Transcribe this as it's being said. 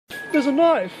There's a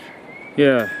knife.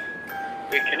 Yeah.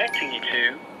 We're connecting you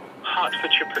to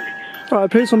Hertfordshire Police. Alright,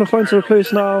 police on the phone to the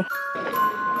police now.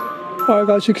 Alright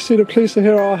guys, you can see the police are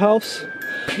here at our house.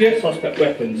 Yeah, suspect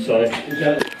weapons, so... Jesus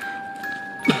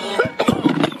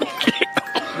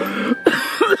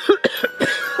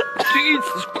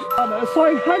Christ. It's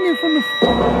like hanging from the...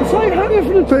 It's like hanging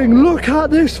from the thing. Look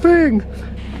at this thing.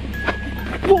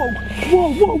 Whoa,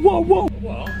 whoa, whoa, whoa, whoa.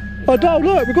 What? Oh no,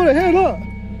 look, we got it here, look.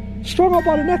 Strung up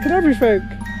by the neck and everything.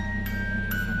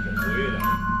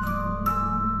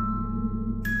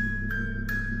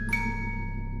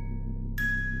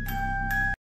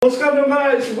 What's going on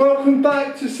guys? Welcome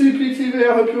back to CPTV.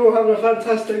 I hope you're all having a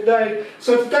fantastic day.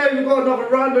 So today we've got another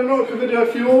Randonautica video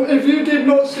for you all. If you did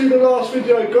not see the last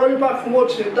video, go back and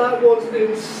watch it. That was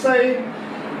insane.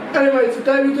 Anyway,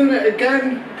 today we're doing it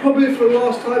again, probably for the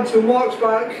last time till Mark's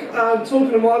back. And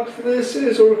talking to Mark, this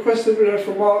is a requested video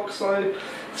from Mark, so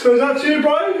this goes out to you,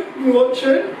 bro. You're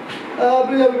watching.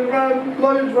 But yeah, we've ran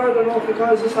loads of Randonautica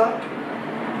guys, this app.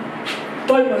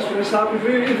 Don't mess with this app. If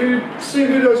you see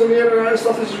videos on the internet and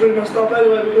stuff, this is really messed up.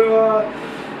 Anyway,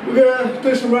 we're gonna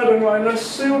do some random line. Let's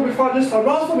see what we find this time.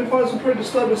 Last time we found some pretty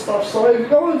disturbing stuff. So if you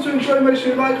go on to enjoy, make sure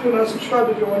you like, comment and subscribe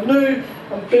if you're new,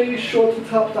 and be sure to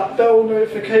tap that bell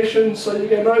notification so you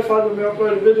get notified when we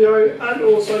upload a video, and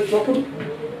also drop them.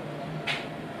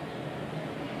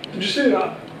 Did you see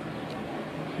that?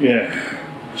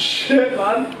 Yeah. Shit,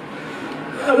 man.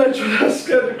 And then that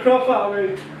scared the crap out of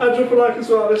me. And drop a like as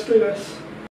well, let's do this.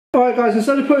 Alright guys,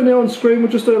 instead of putting it on screen,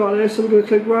 we'll just do it like this. So we're going to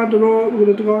click Randonautica, we're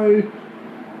going to go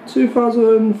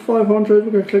 2,500,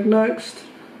 we're going to click next,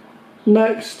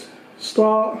 next,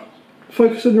 start,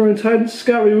 focus on your intent,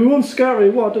 scary, we want scary,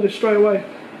 what, I did it straight away.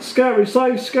 Scary,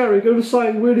 something scary, go to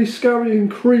something really scary and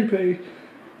creepy.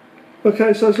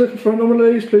 Okay, so it's looking for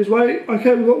anomalies, please wait.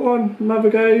 Okay, we've got one,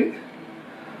 navigate,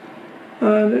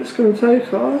 and it's going to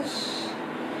take us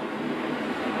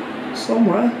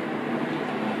somewhere.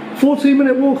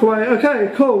 14-minute walk away.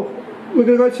 Okay, cool. We're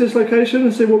going to go to this location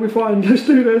and see what we find. Let's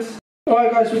do this.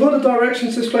 Alright guys, we've got the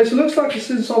directions to this place. It looks like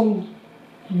it's in some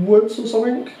woods or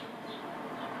something.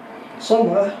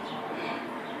 Somewhere.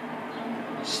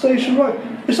 Station Road.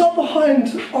 It's up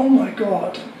behind, oh my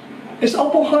god. It's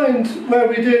up behind where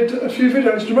we did a few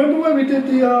videos. Do you remember where we did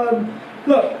the,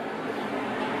 look.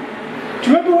 Do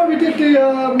you remember where we did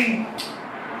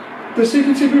the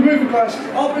CCTV moving glasses?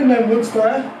 Up in them woods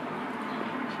there.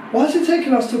 Why is it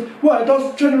taking us to... Well, it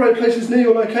does generate places near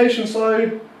your location,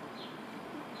 so...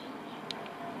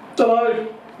 Don't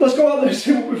know. Let's go out there and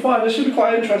see what we find. This should be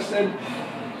quite interesting.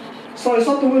 So it's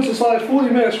up the woods, it's like 40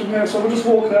 minutes from here, so we'll just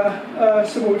walk there,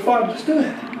 see what we find. Let's do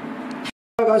it.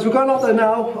 Alright guys, we're going up there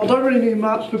now. I don't really need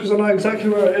maps because I know exactly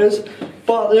where it is.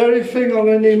 But the only thing I'm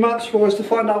going to need maps for is to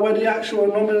find out where the actual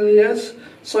anomaly is.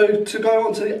 So to go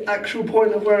on to the actual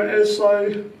point of where it is,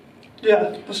 so...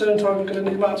 Yeah, that's the only time we're going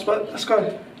to need maps, but let's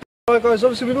go. Alright guys,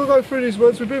 obviously we've got to go through these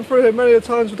woods. We've been through here many a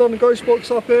times. We've done the ghost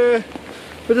box up here.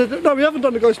 No, we haven't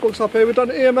done the ghost box up here. We've done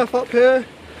the EMF up here.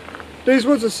 These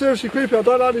woods are seriously creepy. I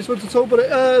don't like these woods at all. But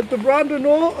the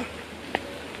Randonautica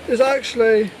is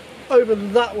actually over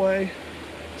that way.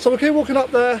 So we'll keep walking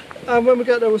up there, and when we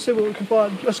get there, we'll see what we can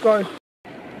find. Let's go.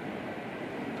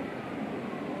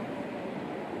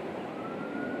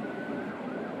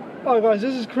 Alright guys,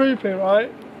 this is creepy,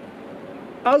 right?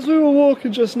 As we were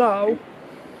walking just now,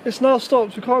 it's now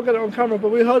stopped. We can't get it on camera, but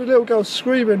we heard a little girl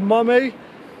screaming, "Mummy,"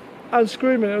 and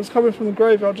screaming. It was coming from the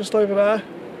graveyard just over there.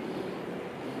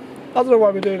 I don't know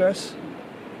why we do this.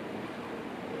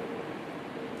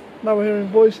 Now we're hearing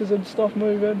voices and stuff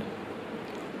moving.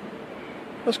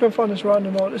 Let's go and find this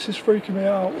Randonautica. This is freaking me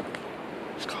out.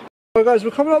 Let's go. Alright guys, we're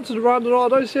coming up to the Randonautica. I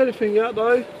don't see anything yet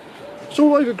though. It's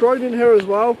all overgrown in here as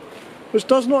well, which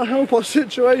does not help our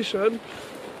situation.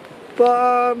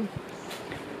 But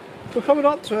we're coming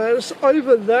up to it. It's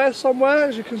over there somewhere,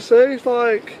 as you can see. It's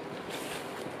like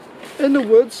in the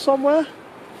woods somewhere.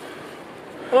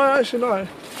 I don't actually know.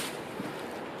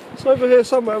 It's over here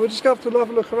somewhere. We're just going to have to have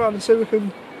a look around and see if we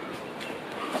can...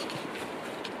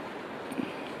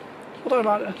 I don't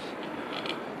like this.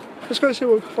 Let's go see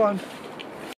what we can find.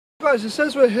 Guys, it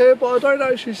says we're here, but I don't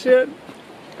actually see it.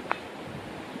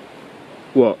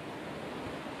 What?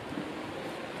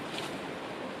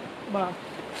 Man.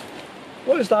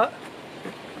 What is that?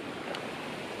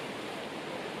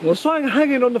 There's something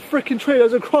hanging on the freaking tree.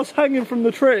 There's a cross hanging from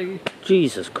the tree.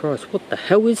 Jesus Christ, what the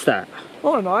hell is that? I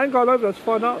don't know, I ain't going over there to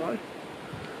find out though.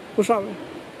 What's that mean?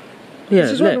 Yeah,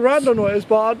 this is where the Randonautica is,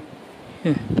 but...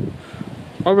 Yeah.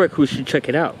 I reckon we should check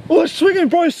it out. Oh, it's swinging,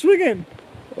 bro, it's swinging!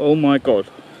 Oh my god.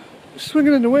 It's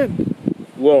swinging in the wind.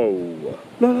 Whoa. Look,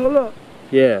 look, look.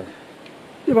 Yeah.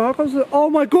 Yeah, but how comes the... Oh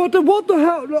my god, then what the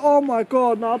hell? Oh my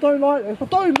god, no, I don't like this. I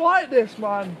don't like this,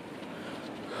 man.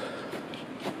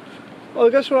 Well, I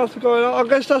guess we'll have to go... I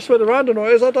guess that's where the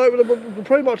Randonautica is. We're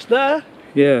pretty much there.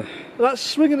 Yeah. That's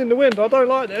swinging in the wind. I don't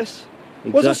like this.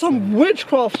 Exactly. Was that some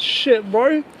witchcraft shit,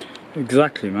 bro?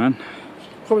 Exactly, man.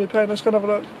 Probably paying. Let's go and have a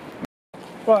look.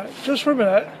 Right, just for a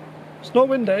minute. It's not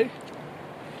windy.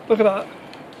 Look at that.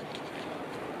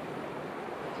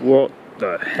 What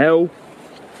the hell?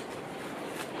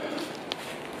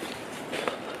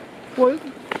 What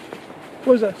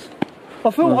is this? I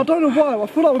don't know why, I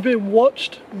feel like we're being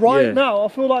watched right now. I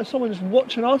feel like someone is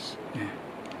watching us. Yeah.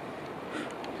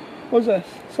 What is this?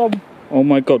 Oh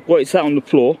my god, what is that on the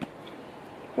floor?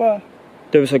 Where?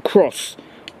 There was a cross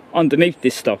underneath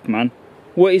this stuff, man.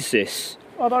 What is this?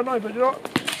 I don't know, but you're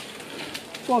not...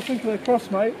 Well, I think of the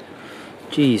cross, mate.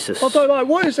 Jesus. I don't know,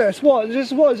 what is this? What is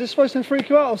this supposed to freak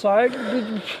you out or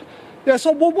something? Yeah,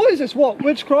 so what is this? What?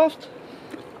 Witchcraft?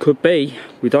 Could be.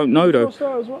 We don't know though.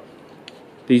 What?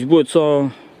 These woods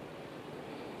are...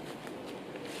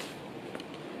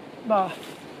 Nah.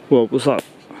 What was that?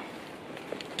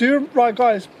 Right,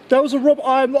 guys, there was a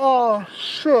oh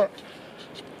shit.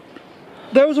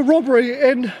 There was a robbery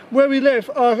in where we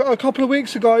live a couple of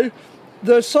weeks ago.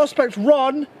 The suspect he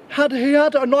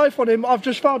had a knife on him. I've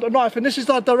just found a knife, and this is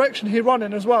the direction he ran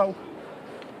in as well.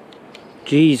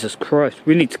 Jesus Christ,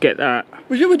 we need to get that.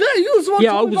 Well, you were there. You was the one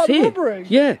talking about the robbery.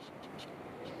 Yeah.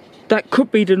 That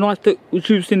could be the knife that was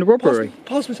used in the robbery.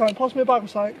 Pass me something. Pass me a bag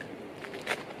of something.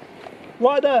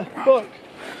 Right there. Look.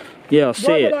 Yeah, I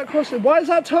see it. That crossing. Why is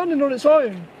that turning on its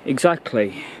own?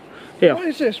 Exactly. Yeah. What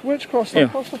is this? Which cross?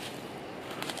 Yeah.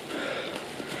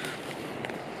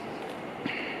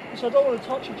 So I don't want to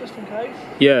touch it just in case.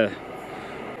 Yeah.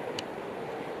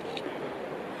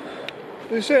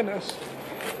 Are you seeing this?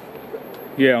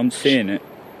 Yeah, I'm seeing it.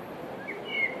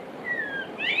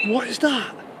 What is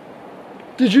that?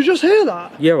 Did you just hear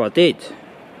that? Yeah, I did.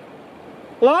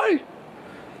 Hello? Is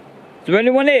there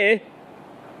anyone here?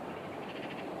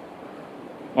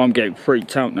 I'm getting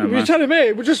freaked out now, man. You're telling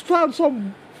me we just found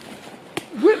some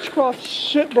witchcraft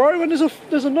shit, bro, and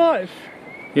there's a knife.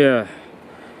 Yeah.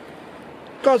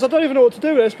 Guys, I don't even know what to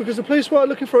do with this because the police were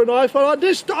looking for a knife. And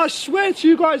I swear to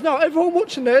you guys now, everyone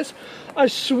watching this, I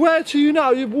swear to you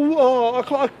now,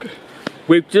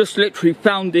 We've just literally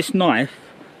found this knife,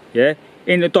 yeah,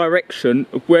 in the direction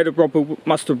of where the robber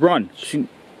must have run.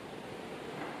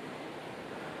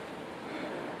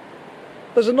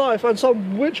 There's a knife and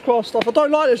some witchcraft stuff. I don't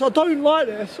like this. I don't like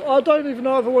this. I don't even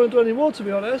know if I want to do any more, to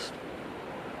be honest.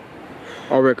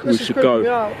 I reckon we should go.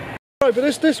 No,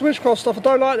 but this witchcraft stuff, I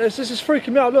don't like this. This is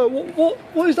freaking me out. Look,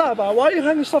 what is that about? Why are you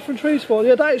hanging stuff from trees for?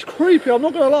 Yeah, that is creepy. I'm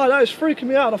not going to lie. That is freaking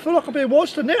me out. I feel like I'm being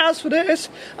watched. And as for this,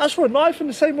 as for a knife in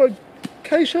the same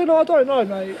location, I don't know,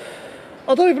 mate.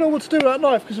 I don't even know what to do with that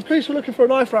knife because the police were looking for a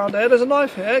knife around here. There's a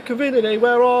knife here, conveniently,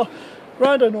 where our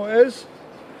Randonautica is.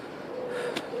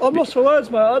 I'm lost for words,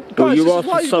 mate. Guys, this is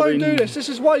why you don't do this. This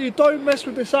is why you don't mess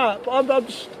with this app. I'm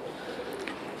just...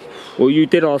 Well, you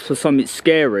did ask for something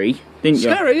scary, didn't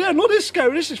you? Scary? Yeah, not this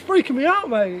scary. This is freaking me out,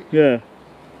 mate. Yeah.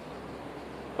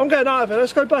 I'm getting out of it.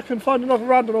 Let's go back and find another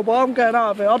Randonautica, but I'm getting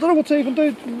out of it. I don't know what to even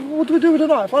do. What do we do with the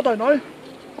knife? I don't know.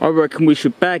 I reckon we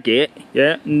should bag it,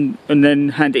 yeah, and then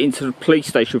hand it into the police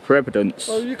station for evidence.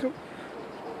 So you can...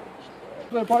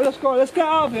 No, bro, let's go. Let's get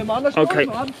out of here, man. Let's go,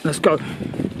 man. Let's go.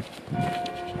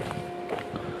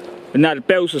 And now the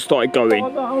bells have started going. Oh,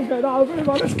 no, I'm getting out of here,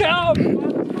 man. Let's get out of here,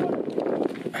 man.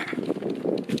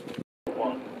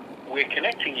 We're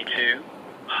connecting you to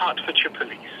Hertfordshire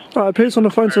Police. Right, Pete's on the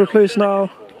phone to the police now.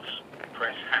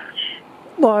 Press hash.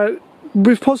 Like,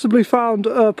 we've possibly found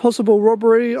a possible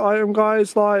robbery item,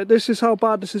 guys. Like, this is how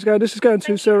bad this is going. This is getting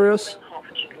too serious.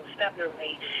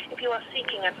 If you are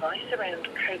seeking advice around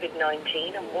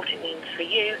COVID-19 and what it means for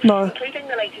you, including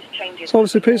the latest changes. So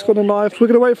obviously Pete's got a knife. We're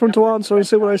gonna wait for him to answer and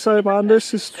see what they say, man.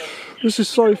 This is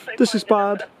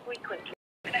bad.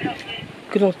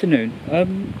 Good afternoon.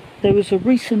 There was a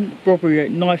recent robbery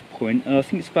at Knife Point, I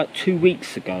think it's about 2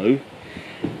 weeks ago,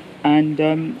 and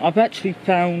I've actually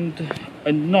found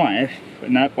a knife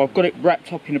and that, but I've got it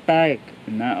wrapped up in a bag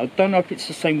and that. I don't know if it's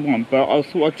the same one, but I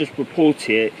thought I'd just report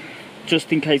it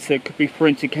just in case there could be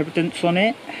forensic evidence on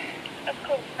it. Of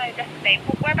course, no, definitely.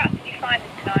 Whereabouts did you find it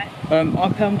tonight? I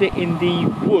found it in the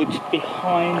woods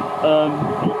behind the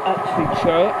actual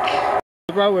church.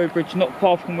 The railway bridge not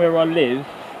far from where I live.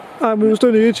 We was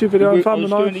doing a YouTube video and found the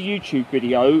knife. I was doing a YouTube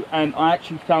video and I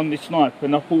actually found this knife,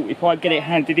 and I thought if I get it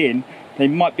handed in, they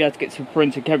might be able to get some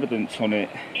forensic evidence on it.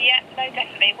 Yeah, no,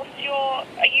 definitely.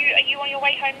 Are you on your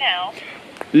way home now?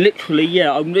 Literally,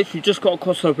 yeah. I'm literally just got to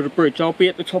cross over the bridge. I'll be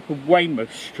at the top of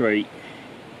Weymouth Street.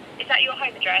 that your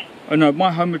home address? Oh no,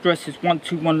 my home address is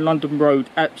 121 London Road,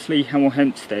 Apsley, Hemel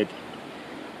Hempstead.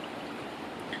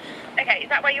 Okay, is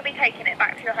that where you'll be taking it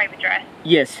back to your home address?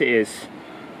 Yes, it is.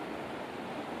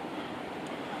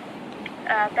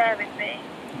 Bear with me.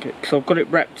 Okay, because I've got it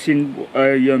wrapped in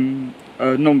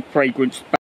a non-fragrance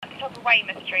bag. At the top of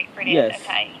Weymouth Street, brilliant, Yes.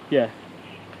 okay. Yeah.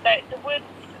 So it's the woods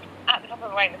at the top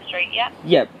of Weymouth Street, yeah?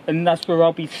 Yep, and that's where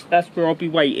I'll be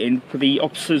waiting for the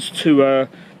officers to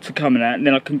come in at, and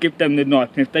then I can give them the knife,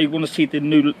 and if they want to see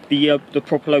the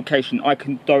proper location, I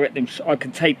can direct them. I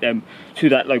can take them to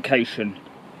that location.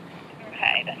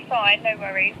 Okay, that's fine, no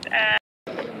worries.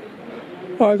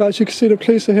 Alright guys, you can see the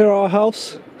police are here at our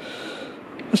house.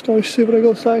 Let's go see what they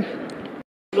got to say.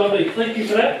 Lovely, thank you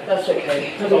for that. That's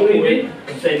okay.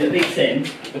 Because then at least then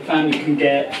the family can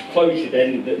get closure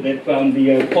then that they've found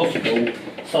the possible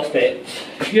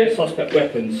suspect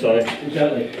weapons. So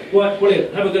Exactly. Right,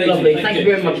 brilliant. Have a good evening. lovely. Thank you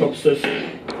very much, officers.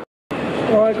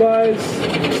 Alright guys,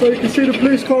 so you can see the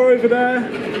police car over there.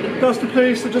 That's the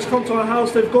police that just come to our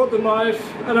house. They've got the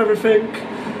knife and everything.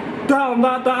 Damn,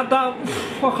 that.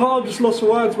 I'm just lost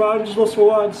for words, man. I'm just lost for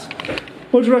words.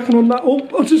 What do you reckon on that? Oh,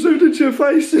 I just zoomed into your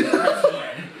face.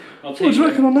 What do you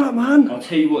reckon on that, man? I'll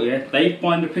tell you what, yeah. They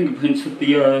find the fingerprints of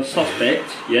the suspect,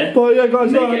 yeah. But yeah,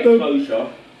 guys, they get the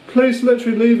closure. police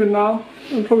literally leaving now.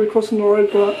 I'm probably crossing the road,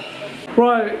 but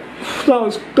right,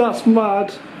 that's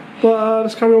mad. But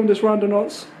let's carry on with this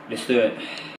Randonauts. Let's do it.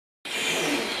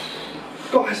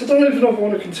 Guys, I don't even know if I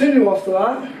want to continue after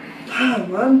that.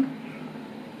 Damn, man.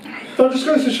 That just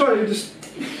goes to show you, just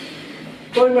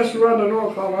don't mess with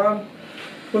Randonautica, man.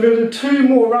 We're going to do 2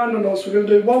 more Randonauts. We're going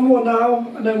to do 1 more now,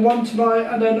 and then 1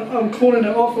 tonight, and then I'm calling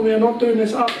it off, and we are not doing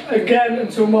this up again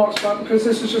until March back, because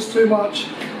this is just too much.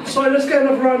 So let's get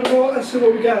another Randonaut and see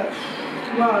what we get.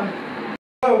 Man.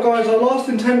 Well guys, our last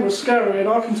intent was scary, and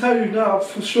I can tell you now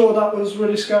for sure that was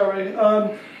really scary.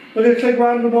 We're going to click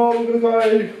Randonaut, we're going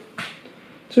to go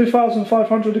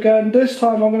 2,500 again. This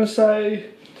time I'm going to say...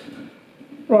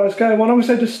 Right, let's go. One, I'm going to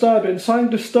say disturbing. Something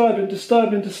disturbing.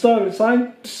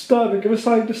 Something disturbing. Give us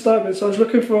something disturbing. So I was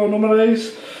looking for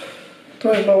anomalies.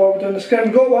 Don't even know why we're doing this again.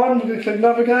 We've got one. We're going to click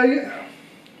navigate.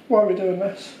 Why are we doing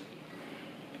this?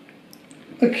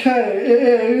 Okay, it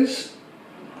is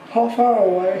half hour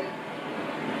away.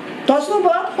 That's not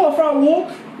bad. Half hour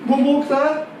walk. We'll walk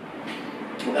there.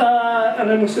 And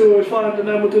then we'll see what we find. And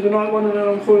then we'll do the night one. And then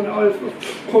I'm calling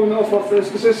it off after this.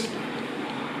 Because this...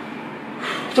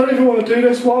 I don't even want to do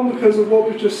this one because of what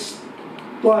we've just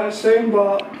seen,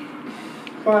 but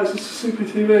guys, it's a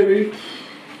CPTV. We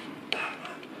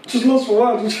just lost for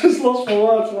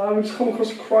words. Man. We just come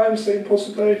across a crime scene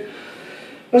possibly.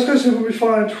 Let's go see what we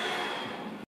find.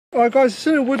 Alright guys, it's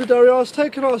in a wooded area. It's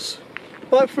taking us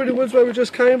back through the woods where we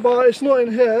just came, but it's not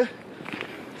in here.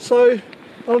 So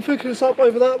I'm thinking it's up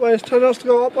over that way. It's telling us to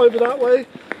go up over that way.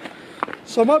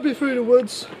 So I might be through the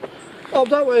woods. Up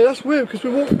that way, that's weird because we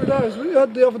walked through there as we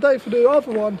had the other day for the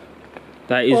other one.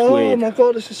 That is weird. Oh my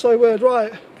god, this is so weird.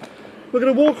 Right, we're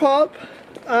going to walk up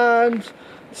and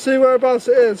see whereabouts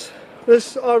it is.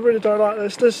 This, I really don't like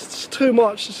this. This is too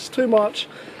much. This is too much.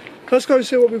 Let's go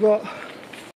see what we've got.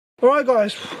 Alright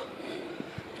guys,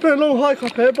 it's been a long hike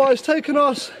up here, but it's taken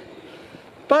us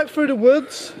back through the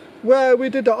woods where we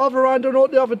did the other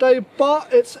Randonaut the other day,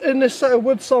 but it's in this set of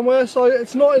woods somewhere, so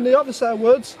it's not in the other set of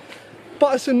woods.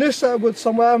 But it's in this set of woods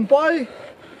somewhere, and by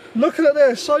looking at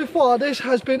this so far, this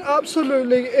has been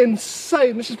absolutely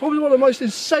insane. This is probably one of the most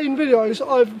insane videos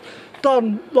I've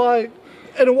done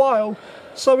in a while.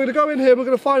 So we're going to go in here, we're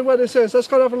going to find where this is. Let's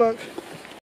go and have a look.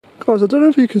 Guys, I don't know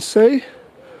if you can see,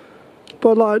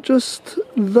 but just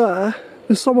there's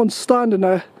someone standing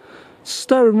there,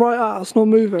 staring right at us, not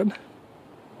moving.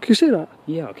 Can you see that?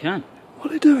 Yeah, I can.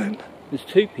 What are they doing? There's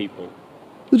 2 people.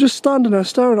 They're just standing there,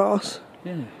 staring at us.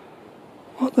 Yeah.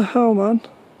 What the hell, man?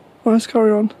 Right, let's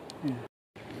carry on. Yeah.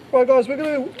 Right, guys, we're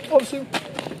going to obviously...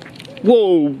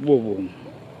 Whoa.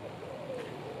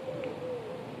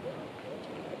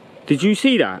 Did you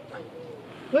see that?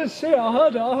 Let's see it, I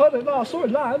heard it, no, I saw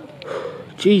it land.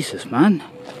 Jesus, man.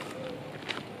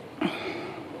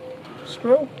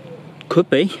 Squirrel? Could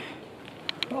be.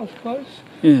 That was close.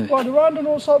 Yeah. Right, the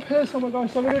Randonaut's up here somewhere,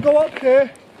 guys, so we're going to go up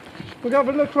here. We're going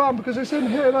to have a look around because it's in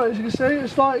here, as you can see,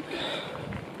 it's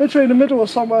literally in the middle or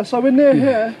somewhere, so we're near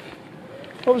here.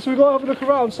 Obviously we've got to have a look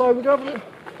around, so we're going to have a look.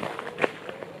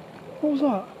 What was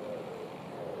that?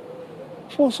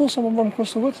 I thought I saw someone run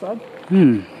across the woods then.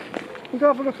 We're going to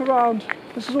have a look around.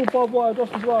 This is all barbed wired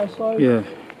off as well, so... Yeah.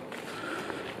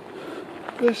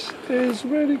 This is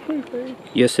really creepy.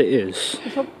 Yes, it is.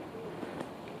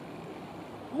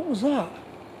 What was that?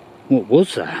 What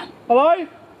was that? Hello?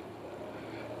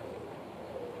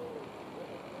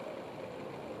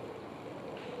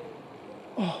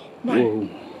 Mate, Whoa.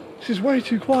 this is way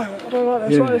too quiet. I don't like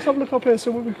this. Yeah. Right, let's have a look up here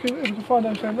so if we can find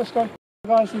anything. Let's go.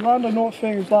 Guys, the Randonautica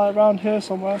thing is like around here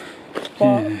somewhere. But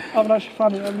I haven't actually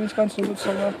found it yet. We need to go into the woods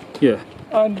somewhere. Yeah.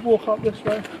 And walk up this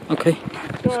way. Okay.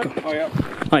 Let's go. Oh yeah.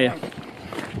 Oh yeah.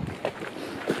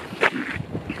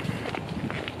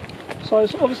 So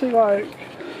it's obviously like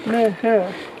near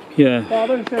here. Yeah. But I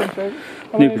don't see anything.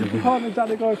 I mean, you can't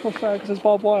exactly go across there because there's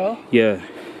barbed wire. Yeah.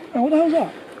 And what the hell's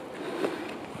that?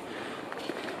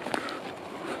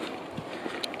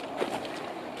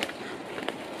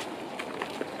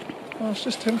 Oh, it's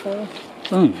just tinfoil.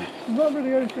 Oh. There's not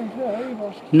really anything here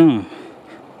either. No.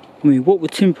 I mean, what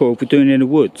would tinfoil be doing in the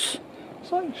woods?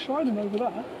 It's like shining over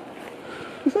there.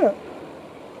 Is it?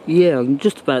 Yeah, I can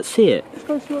just about see it. Let's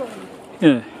go through it.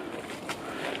 Yeah.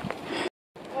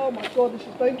 Oh my god, this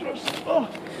is dangerous. Oh.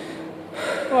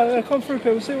 Right, yeah, come through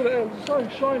here, we'll see what it is. It's so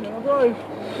shining. I don't know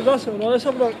if that's it or not. Let's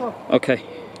have a look. Oh. Okay.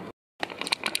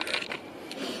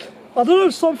 I don't know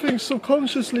if something's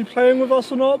subconsciously playing with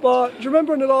us or not, but do you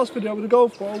remember in the last video with the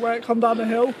golf ball where it come down the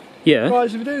hill? Yeah.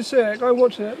 Guys, if you didn't see it, go and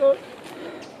watch it. Look.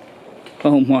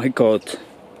 Oh my god.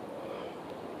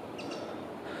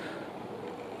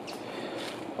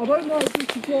 I don't know if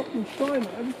this is what was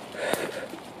shining.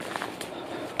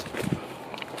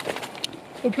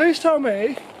 But please tell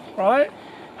me, right,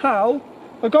 how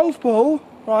a golf ball,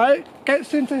 right,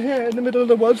 gets into here in the middle of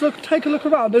the woods. Look, take a look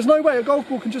around. There's no way a golf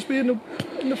ball can just be in the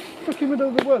freaking middle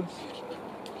of the woods.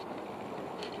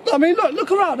 I mean,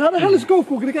 look around. How the hell is a golf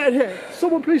ball going to get in here?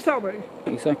 Someone please tell me.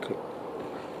 Exactly.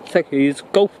 Exactly. There's a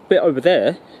golf bit over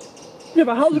there. Yeah,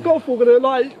 but how's a golf ball going to,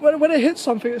 like, when it hits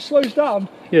something, it slows down.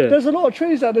 Yeah. There's a lot of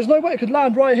trees there. There's no way it could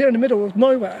land right here in the middle of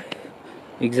nowhere.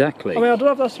 Exactly. I mean, I don't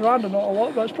know if that's random or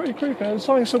what, but it's pretty creepy. There's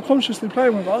something subconsciously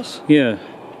playing with us. Yeah.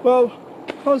 Well,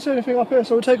 can't see anything up here,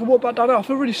 so we'll take a walk back down there. I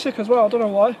feel really sick as well. I don't know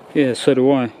why. Yeah, so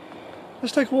do I.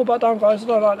 Let's take a walk back down, guys. I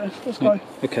don't like this. Let's go.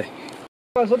 Okay.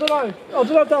 Guys, I don't know. I don't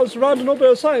know if that was random or not, but it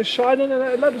was something shining and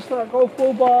it led us to that golf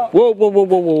ball, but... Whoa, whoa, whoa,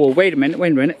 whoa, whoa, whoa. Wait a minute,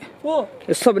 wait a minute. What?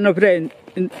 There's something over there,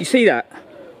 and you see that?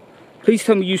 Please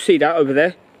tell me you see that over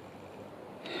there.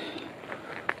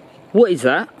 What is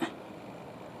that?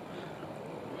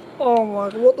 Oh my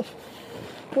god, what the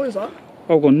what is that?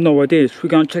 I've got no idea. Should we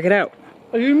go and check it out?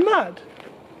 Are you mad?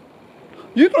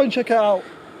 You go and check it out.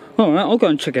 Alright, I'll go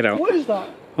and check it out. What is that?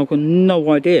 I've got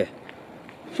no idea.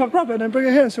 Shall I grab it and then bring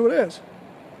it here and see what it is?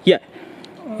 Yeah.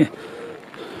 Yeah.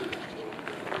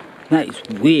 That is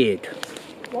weird.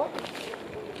 What?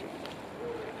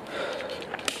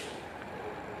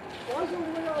 Why is it all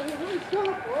the way out here? What is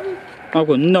that, bro? I've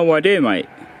got no idea, mate.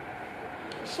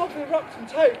 There's something wrapped in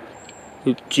tape.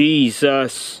 Oh,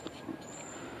 Jesus.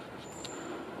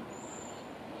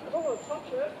 I don't want to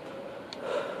touch it.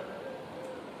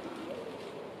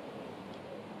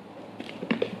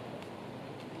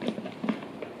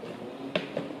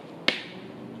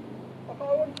 I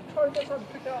want to try and get something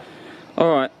to pick it up.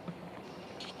 Alright.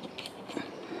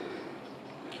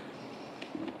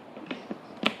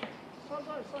 Sounds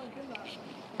like something in there.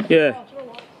 Yeah. Oh, do you know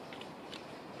what?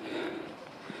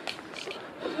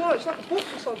 No, it's like a book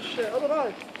or some shit, I don't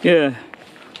know. Yeah.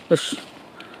 Let's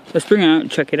bring it out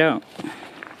and check it out.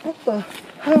 What the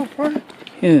hell, bro?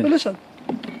 Yeah. But listen.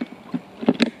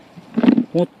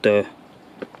 What the?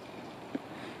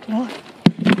 What?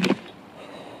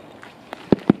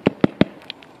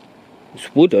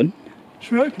 It's wooden.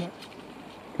 Should we open it?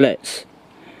 Let's.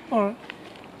 Alright.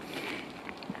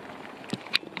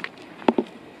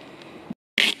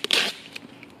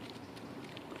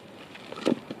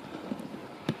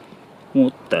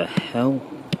 What the hell?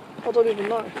 I don't even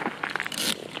know.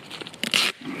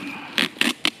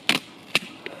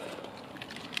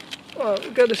 Alright,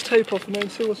 we'll get this tape off and then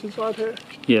see what's inside here.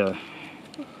 Yeah.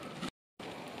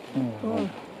 Oh.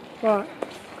 Right.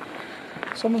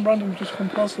 Someone random just come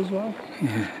past as well.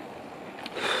 Yeah.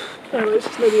 Anyway,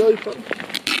 it's nearly open.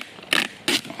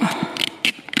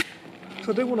 Because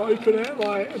I didn't want to open it,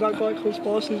 like, and that guy comes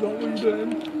past, he's like, what are you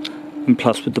doing? And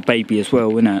plus with the baby as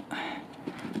well, innit?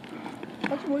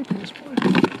 How do you open this, boy?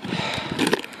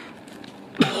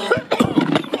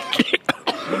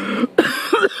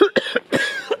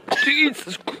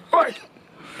 Jesus Christ!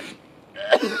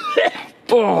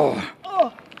 Oh!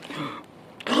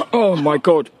 Oh my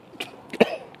God!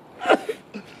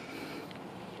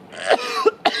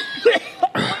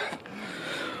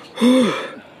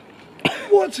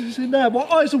 What is in there? My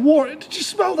eyes are watering. Did you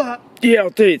smell that? Yeah, I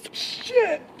did.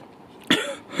 Shit!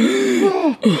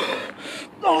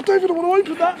 Oh, I don't even want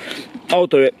to open that. I'll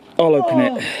do it. I'll open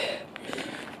it.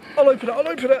 I'll open it. I'll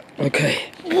open it.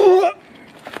 Okay. Oh,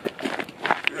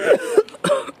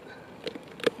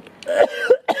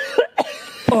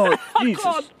 Oh, Jesus.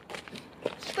 God.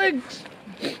 stinks.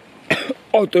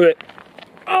 I'll do it.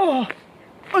 Oh,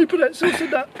 open it, still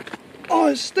in that. Oh,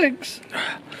 it stinks.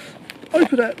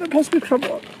 Open it, there must be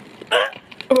trouble.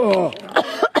 Oh.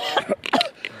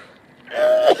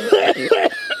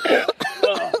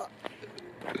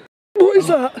 What is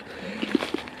that?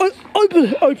 Open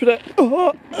it, open it.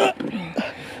 Oh,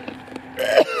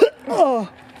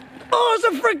 there's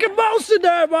a freaking mouse in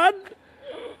there, man.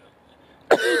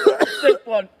 Sick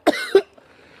one.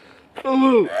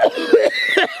 Oh.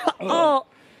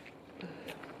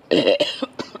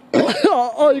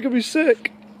 Oh, you're gonna be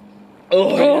sick.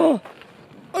 Oh.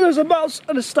 Oh, there's a mouse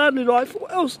and a Stanley knife.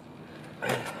 What else?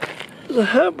 There's a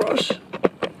hairbrush.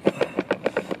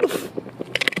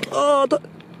 Oh,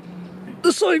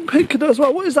 there's something pink in there as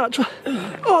well. What is that?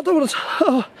 Oh, I don't want to.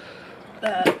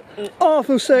 Oh, I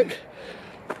feel sick.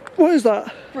 What is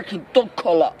that? Freaking dog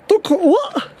collar. Dog collar?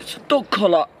 What? It's a dog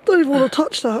collar. Don't even want to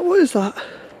touch that. What is that?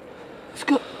 It's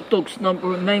got the dog's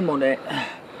number and name on it.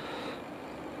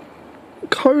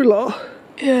 Cola?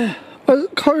 Yeah.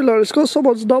 Cola, it's got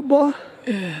someone's number.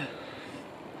 Yeah.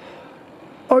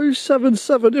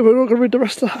 077. Yeah, we're not going to read the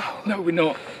rest of that. No, we're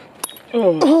not.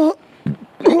 Oh.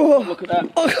 Look at that.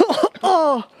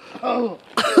 Oh.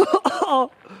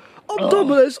 I'm done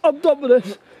with this. I'm done with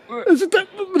this. There's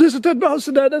a dead mouse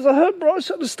in there. There's a hairbrush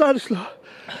and a Stanley knife.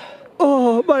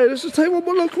 Oh, mate, let's just take one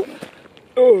more look.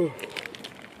 Oh,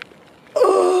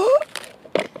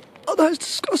 that's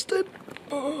disgusting.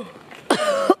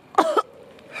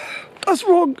 That's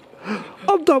wrong.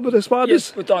 I'm done with this, man.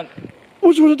 Yes, we're done.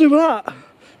 What do you want to do with that?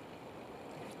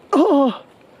 Oh,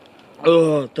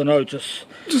 don't know, just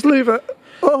leave it.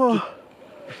 Oh,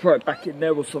 throw it back in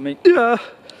there or something. yeah.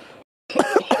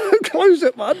 Close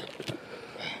it, man.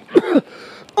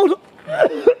 Oh, no.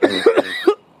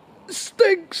 It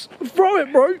stinks. Throw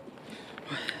it, bro.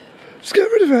 Just get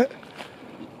rid of it.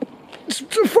 Just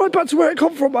throw it back to where it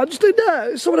come from, man. Just in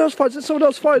there. If someone else finds it, someone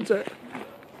else finds it.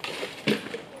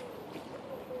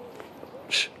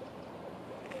 Shh.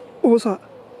 What was that?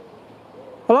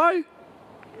 Hello?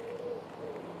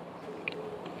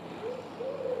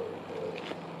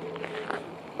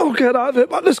 Oh, get out of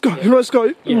it, man. Let's go. Let's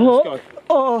go. Yeah, let's go.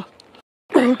 Oh,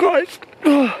 guys.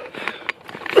 Oh.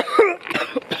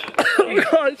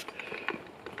 Guys.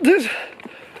 This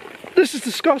is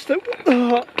disgusting.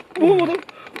 I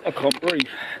can't breathe.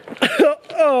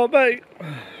 Oh, mate.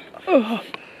 Oh,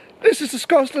 this is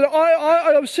disgusting.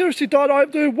 I am seriously done. I'm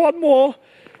doing one more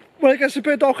when it gets a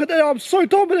bit dark. And then I'm so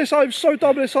done with this. I'm so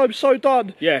done with this. I'm so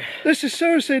done. Yeah. This is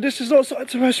seriously, this is not something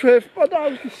to mess with. But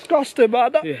that was disgusting,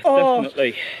 man. Yeah,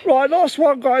 definitely. Right, last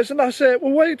one, guys, and that's it.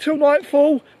 We'll wait till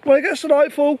nightfall. When it gets to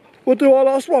nightfall, we'll do our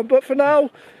last one. But for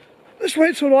now, let's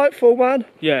wait till nightfall, man.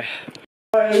 Yeah.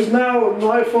 It is now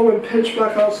nightfall and pitch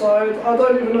black outside. I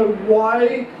don't even know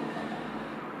why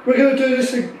we're going to do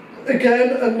this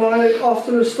again at night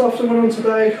after the stuff that went on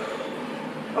today.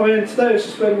 I mean, today it's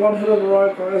just been one hell of a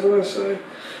ride, guys, I must say.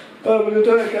 But we're going to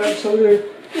do it again, so we're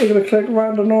going to click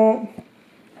Randonautica.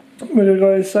 We're going to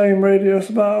go the same radius,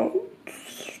 about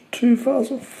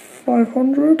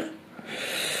 2,500.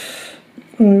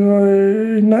 We're going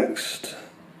to go next.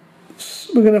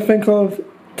 We're going to think of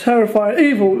terrifying,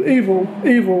 evil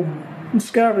and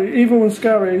scary. Evil and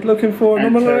scary. Looking for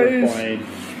anomalies.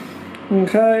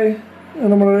 Okay,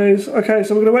 anomalies. Okay,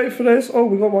 so we're going to wait for this. Oh,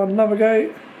 we got one.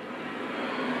 Navigate.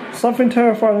 Something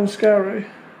terrifying and scary.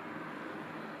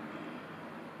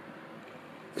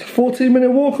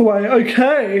 14-minute walk away.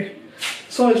 Okay,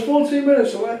 so it's 14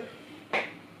 minutes away.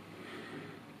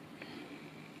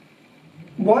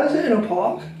 Why is it in a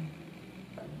park?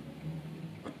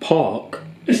 A park?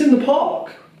 It's in the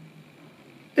park.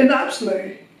 In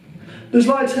Apsley. There's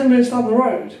like 10 minutes down the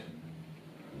road.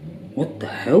 What the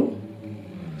hell?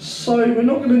 So we're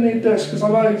not going to need this because I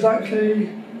know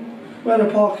exactly where the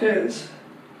park is.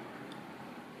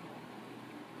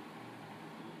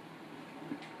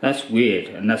 That's weird,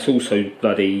 and that's also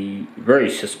bloody very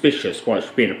suspicious why it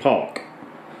should be in a park.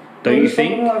 Don't you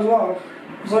think? As well.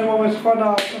 There's only one way to find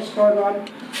out. Let's go, man.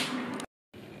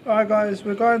 Alright guys,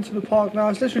 we're going to the park now.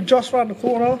 It's literally just around the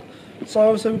corner. So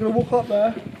obviously we're going to walk up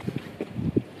there.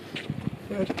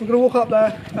 Good. We're going to walk up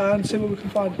there and see what we can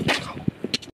find.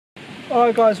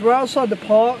 Alright guys, we're outside the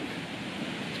park.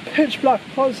 It's pitch black,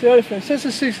 I can't see anything. It says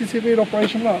there's CCTV in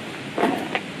operation, look.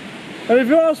 And if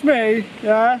you ask me,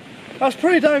 yeah, that's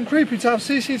pretty damn creepy to have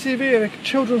CCTV in a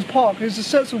children's park. There's a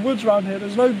set of woods around here.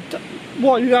 There's no...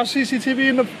 What, you have CCTV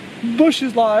in the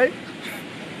bushes like?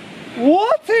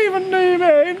 What even do you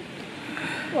mean?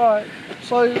 Right,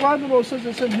 so Randonautica says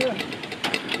it's in here.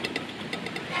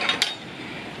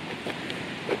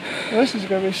 This is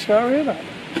going to be scary, isn't it?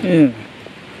 Yeah.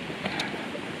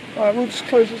 Alright, we'll just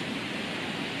close this.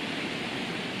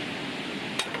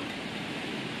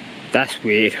 That's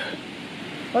weird.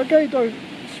 That gate don't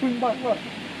swing back, look.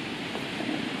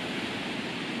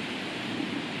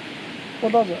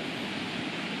 What does it?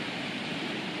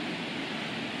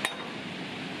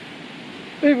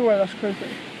 Either way, that's creepy.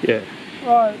 Yeah.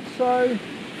 Right, so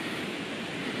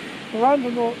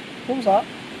Randonautica. What was that?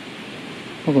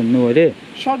 I've got no idea.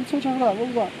 Shine the torch over that. What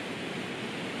was that?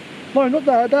 No, not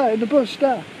there. There in the bush.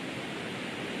 There.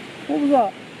 What was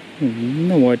that?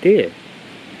 No idea.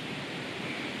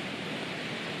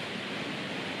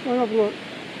 I'll have a look.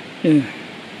 Yeah.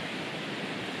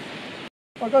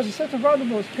 Oh, guys, it said the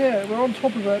Randonautica here. We're on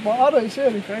top of it, but I don't see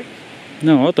anything.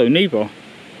 No, I don't either.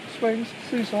 Swings,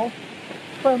 seesaw,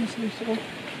 firm seesaw.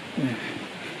 Yeah.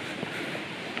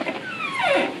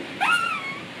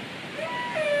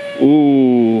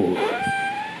 Ooh.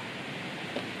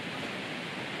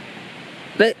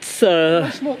 Let's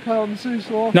not play on the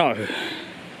seesaw. No.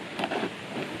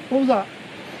 What was that?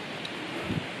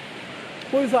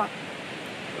 What is that?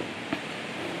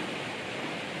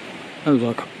 That was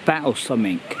like a bat or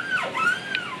something.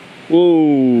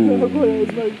 Whoa.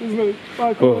 There's no.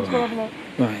 Right, come on, let's go have a look.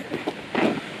 Right.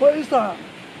 What is that?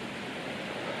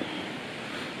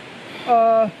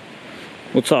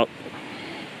 What's up?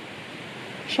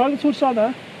 Shine the torch down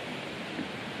there.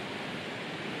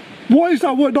 What is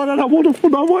that? What? No, what the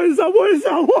fuck? No, what is that? What is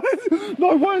that? What is?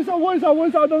 No, what is that? What is that? What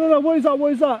is that? No, what is that?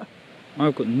 What is that?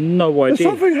 I've got no idea. There's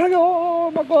something hanging.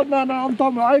 Oh my god! No, I'm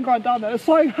done. I ain't going down there. There's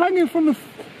something hanging from the.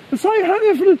 There's something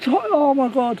hanging from the top. Oh my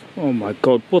god! Oh my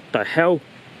god! What the hell?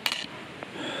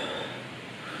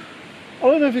 I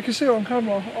don't know if you can see it on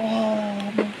camera.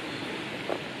 Oh man.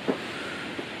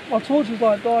 My torch is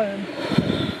like dying.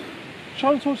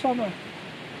 Shine the torch down there.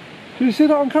 Can you see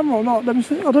that on camera or not? Let me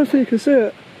see. I don't think you can see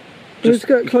it. Let's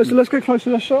get closer. Let's get closer.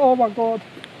 Let's show. Oh my god.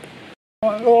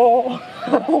 Oh.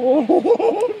 Oh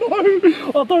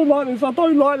no! I don't like this. I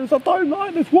don't like this. I don't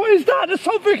like this. What is that? There's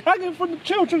something hanging from the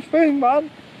children's thing, man.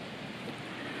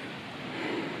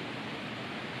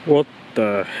 What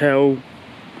the hell?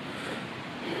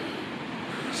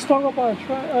 Hung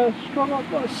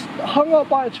up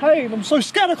by a chain. I'm so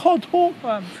scared I can't talk,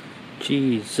 man.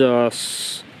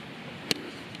 Jesus.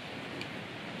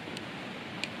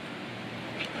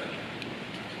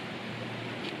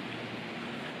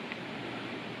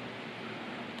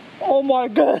 Oh my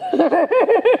god.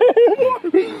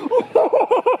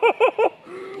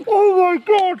 Oh my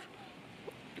god.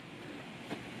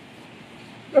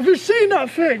 Have you seen that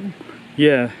thing?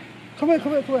 Yeah. Come here.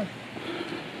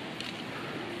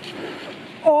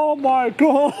 Oh my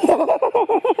god!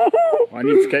 I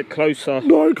need to get closer.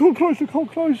 No, come closer.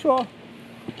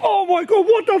 Oh my god,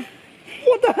 what the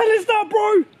hell is that,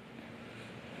 bro?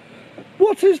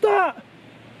 What is that?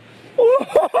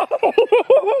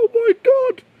 Oh my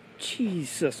god!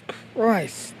 Jesus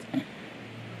Christ.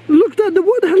 Look, what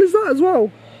the hell is that as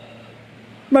well?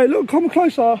 Mate, look, come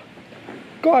closer.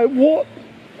 Guy, what?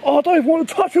 Oh, I don't even want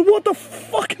to touch it. What the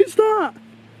fuck is that?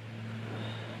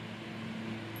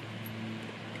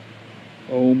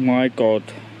 Oh my god.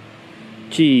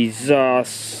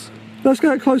 Jesus. Let's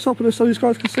get close up on this so these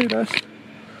guys can see this.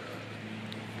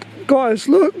 Guys,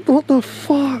 look, what the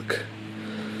fuck?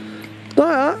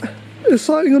 That is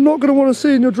something you're not going to want to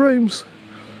see in your dreams.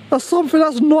 That's something,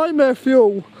 that's nightmare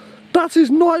fuel. That is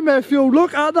nightmare fuel.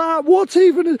 Look at that. What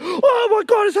even is... Oh my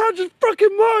god, his hand just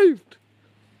freaking moved.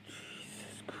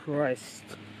 Jesus Christ.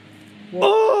 What?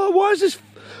 Oh,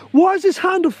 why is this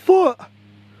hand a foot?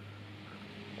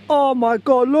 Oh my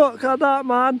god, look at that,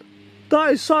 man.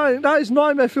 That is something, that is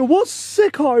nightmare fuel. What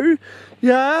sicko,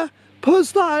 yeah,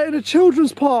 puts that in a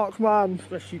children's park, man?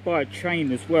 Especially by a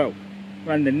chain as well,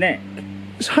 around the neck.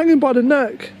 It's hanging by the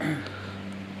neck.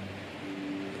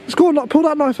 Let's go on, pull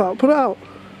that knife out, pull it out.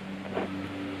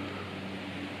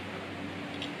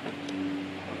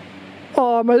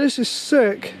 Oh man, this is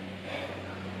sick.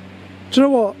 Do you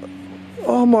know what?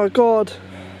 Oh my god.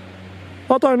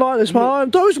 I don't like this, man.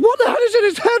 What the hell is in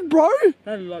his head, bro?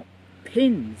 They're like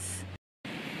pins.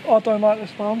 I don't like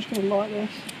this, man. I'm just gonna light this.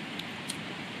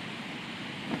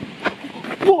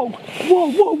 Whoa.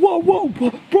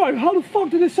 Bro, how the fuck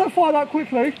did it set fire that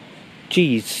quickly?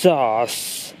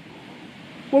 Jesus.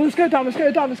 Well, let's get it down.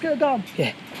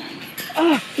 Yeah.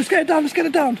 Let's get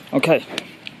it down. Okay.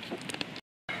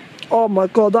 Oh my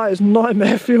god, that is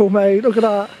nightmare fuel, mate. Look at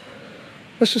that.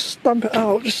 Let's just stamp it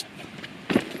out.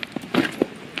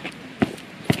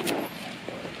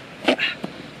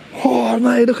 Oh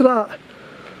mate, look at that.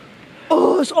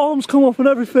 Oh, his arms come off and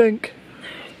everything.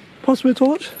 Pass me a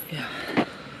torch? Yeah.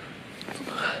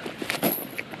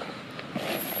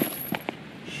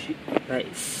 Shit. That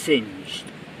is singed.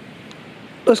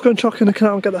 Let's go and chuck in the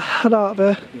canal and get the hell out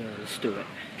of here. Yeah, let's do it.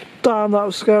 Damn, that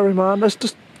was scary, man. Let's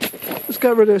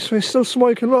get rid of this thing. It's still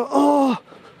smoking. Look, oh,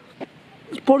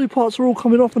 his body parts are all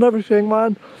coming off and everything,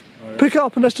 man. Right. Pick it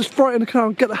up and let's just throw it in the canal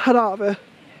and get the hell out of here.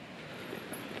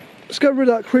 Let's get rid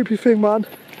of that creepy thing, man.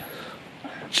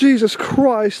 Jesus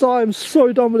Christ, I am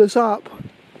so done with this app.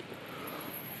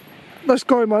 Let's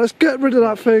go, man. Let's get rid of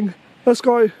that thing. Let's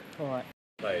go. Alright.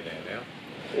 Stay there now.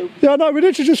 Yeah, no, we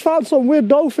literally just found some weird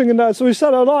doll thing in there, so we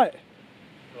said hello. Right,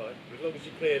 as long as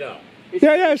you cleared up.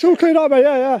 Yeah, it's all cleaned up, mate.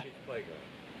 Yeah.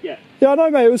 Yeah, I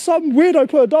know, mate. It was some weirdo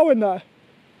put a doll in there.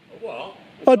 A what?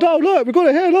 A doll, look, we got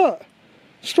it here, look.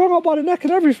 Strung up by the neck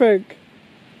and everything.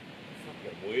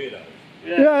 Fucking weirdo.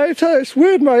 Yeah, it's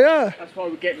weird, mate, yeah. That's why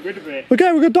we're getting rid of it.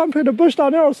 Okay, we're going to dump it in the bush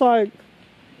down there or something.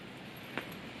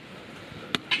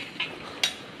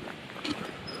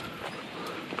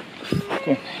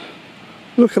 Cool.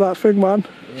 Look at that thing, man.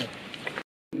 Yeah.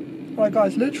 Right,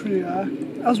 guys, literally,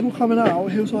 as we're coming out,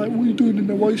 he was like, what are you doing in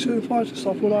there? Why are you setting fires and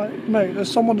stuff? We're like, mate,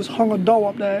 there's someone that's hung a doll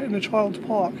up there in the child's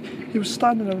park. He was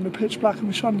standing there in the pitch black and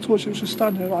we shined the torch, he was just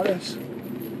standing there like this.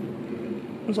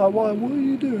 I was like, what are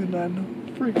you doing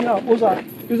then? Freaking out. What's that?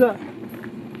 Who's that?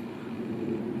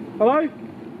 Hello?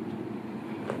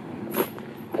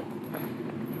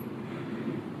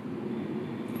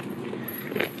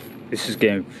 This is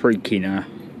getting freaky now.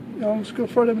 Yeah, I'm just going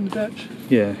to throw them in the ditch.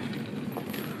 Yeah.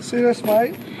 See this,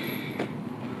 mate?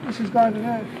 This is going in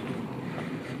here.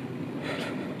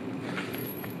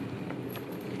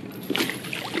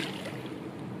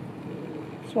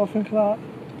 So I think of that.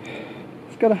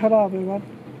 Let's get the hell out of here, man.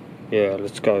 Yeah,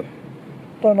 let's go.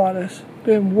 Don't like this.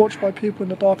 Being watched by people in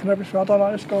the dark and everything. I don't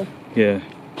like this. Go. Yeah.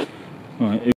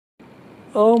 Right.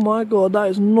 Oh my god, that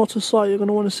is not a sight you're going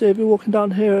to want to see if you're walking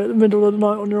down here at the middle of the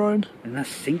night on your own. And that's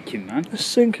sinking, man. It's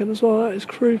sinking as well. That is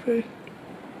creepy.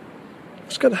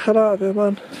 Let's get the hell out of here,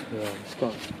 man. Yeah, let's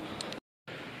go.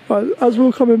 Right, as we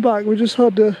were coming back, we just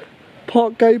heard the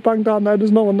park gate bang down there.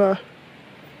 There's no one there.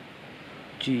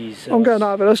 Jesus. I'm getting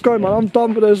out of it. Let's go, man. I'm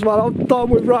done with this, man. I'm done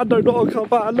with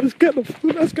Randonautica, man. Let's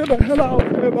get the hell out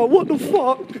of here, man. What the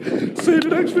fuck? See you in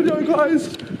the next video,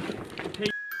 guys.